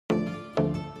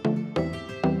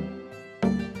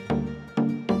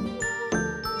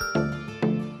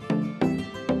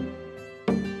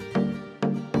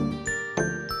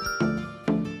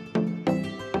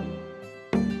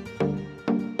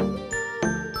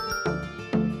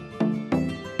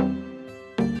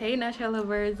Hey natural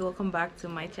lovers, welcome back to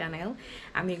my channel.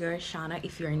 I'm your girl Shauna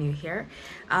if you're new here.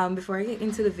 Before I get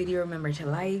into the video, remember to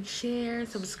like, share,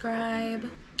 subscribe,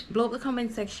 blow up the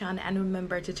comment section, and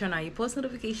remember to turn on your post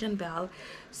notification bell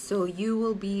so you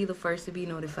will be the first to be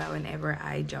notified whenever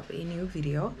I drop a new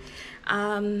video.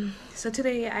 So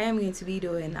today I am going to be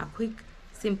doing a quick,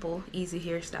 simple, easy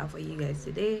hairstyle for you guys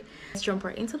today. Let's jump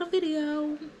right into the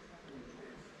video.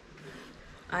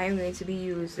 I am going to be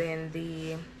using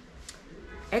the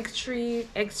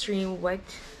extreme wet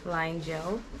line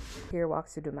gel hair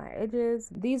wax to do my edges.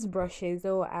 These brushes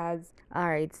so I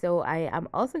am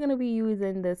also going to be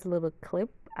using this little clip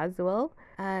as well,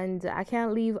 and I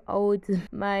can't leave out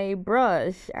my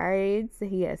brush, alright,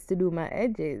 yes, to do my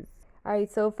edges.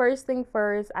 Alright, so first thing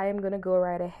first, I am going to go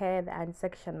right ahead and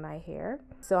section my hair.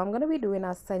 So I'm going to be doing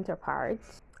a center part.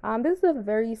 This is a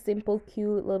very simple,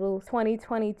 cute little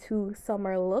 2022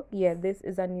 summer look. Yeah, this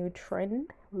is a new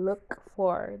trend look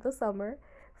for the summer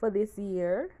for this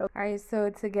year. Alright, so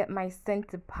to get my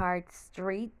center part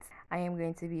straight, I am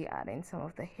going to be adding some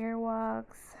of the hair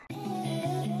wax.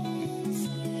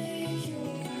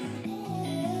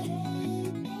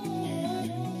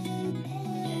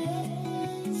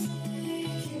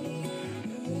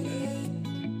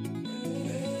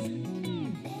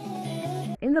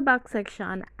 In the back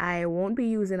section, I won't be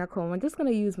using a comb. I'm just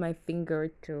going to use my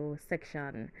finger to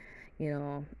section,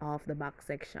 off the back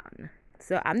section.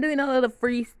 So I'm doing a little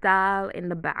freestyle in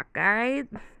the back, alright?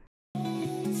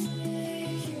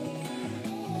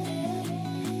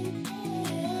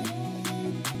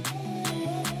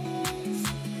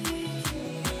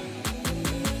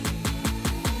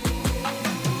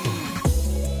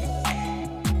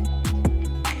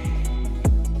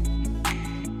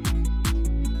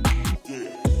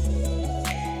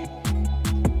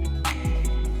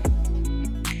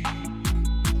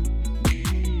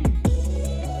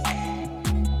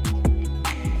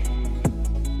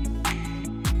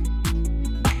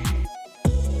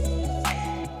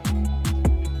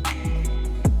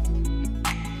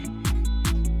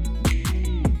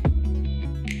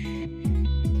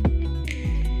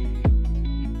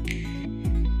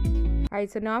 Alright,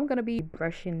 so now I'm gonna be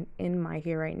brushing in my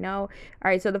hair right now.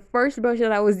 Alright, so the first brush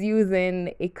that I was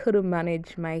using, it couldn't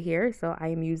manage my hair, so I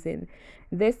am using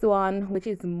this one, which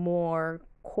is more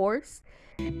coarse.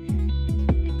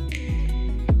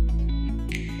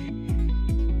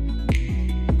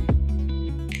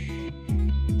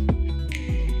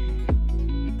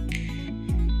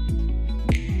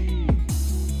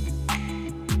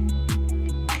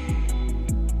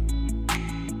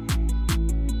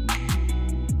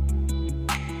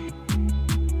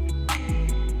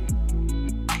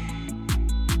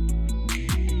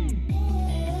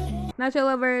 Natural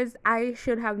lovers, I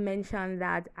should have mentioned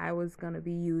that I was going to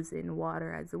be using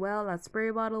water as well, a spray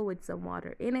bottle with some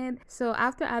water in it. So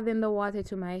after adding the water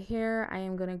to my hair, I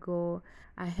am going to go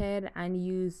ahead and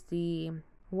use the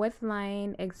Wet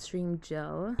Line Extreme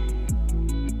Gel.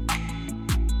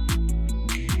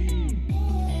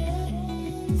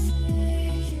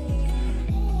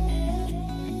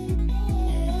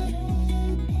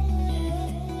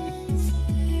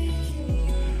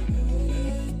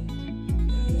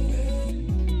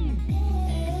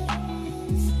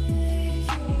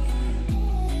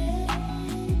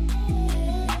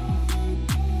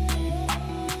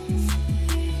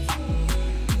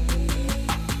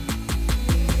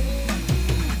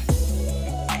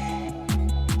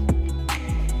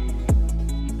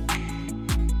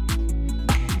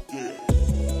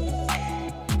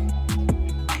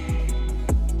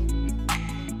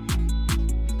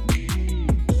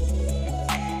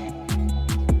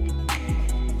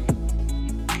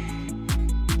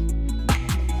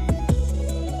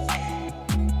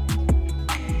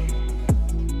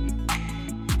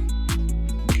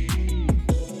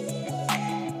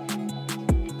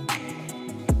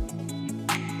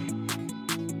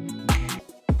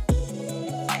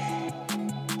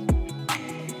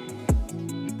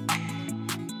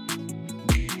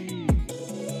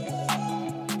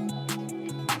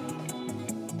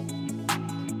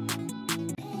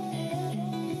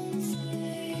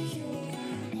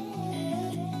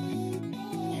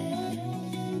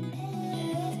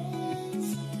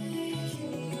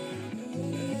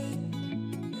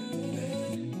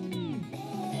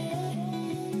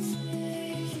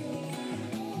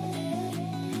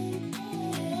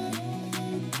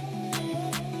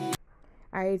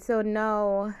 Alright, so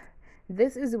now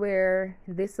this is where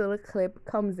this little clip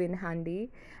comes in handy.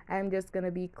 I'm just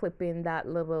gonna be clipping that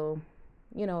little,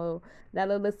 that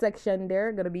little section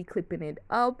there, gonna be clipping it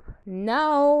up.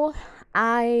 Now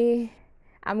I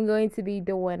am going to be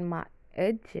doing my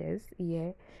edges.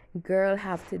 Yeah, girl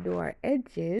have to do our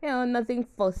edges, you know, nothing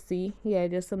fussy. Yeah,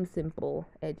 just some simple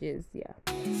edges. Yeah.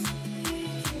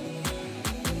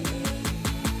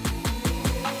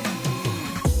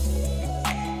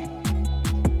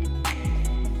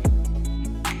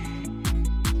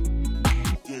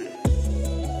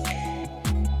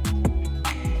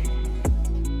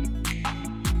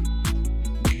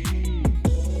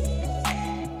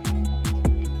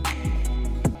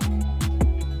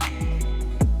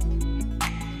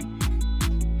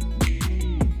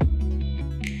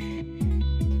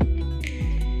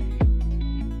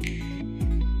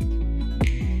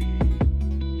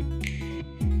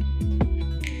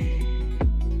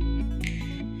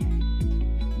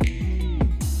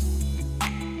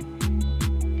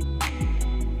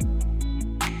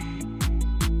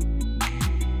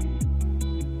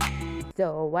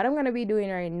 So what I'm gonna be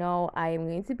doing right now, I am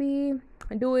going to be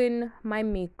doing my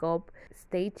makeup.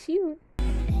 Stay tuned.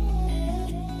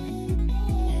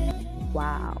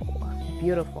 Wow,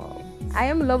 beautiful. I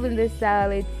am loving this style.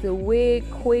 It's way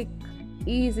quick,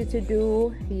 easy to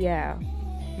do. Yeah,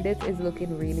 this is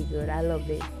looking really good. I love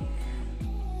this.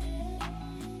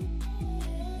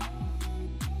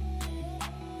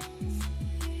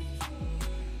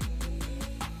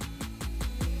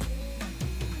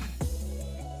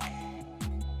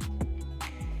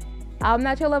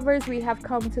 Natural lovers, we have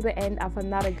come to the end of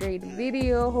another great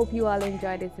video. Hope you all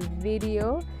enjoyed this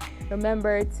video.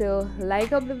 Remember to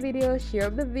like up the video, share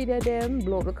up the video, then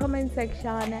blow up the comment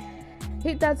section,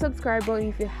 hit that subscribe button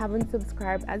if you haven't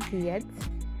subscribed as yet.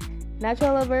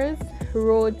 Natural lovers,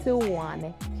 road to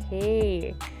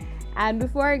 1K. And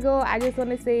before I go, I just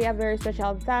want to say a very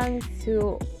special thanks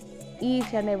to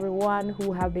each and every one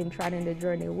who have been trying the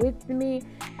journey with me.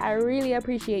 I really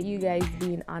appreciate you guys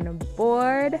being on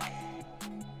board.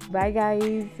 Bye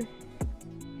guys.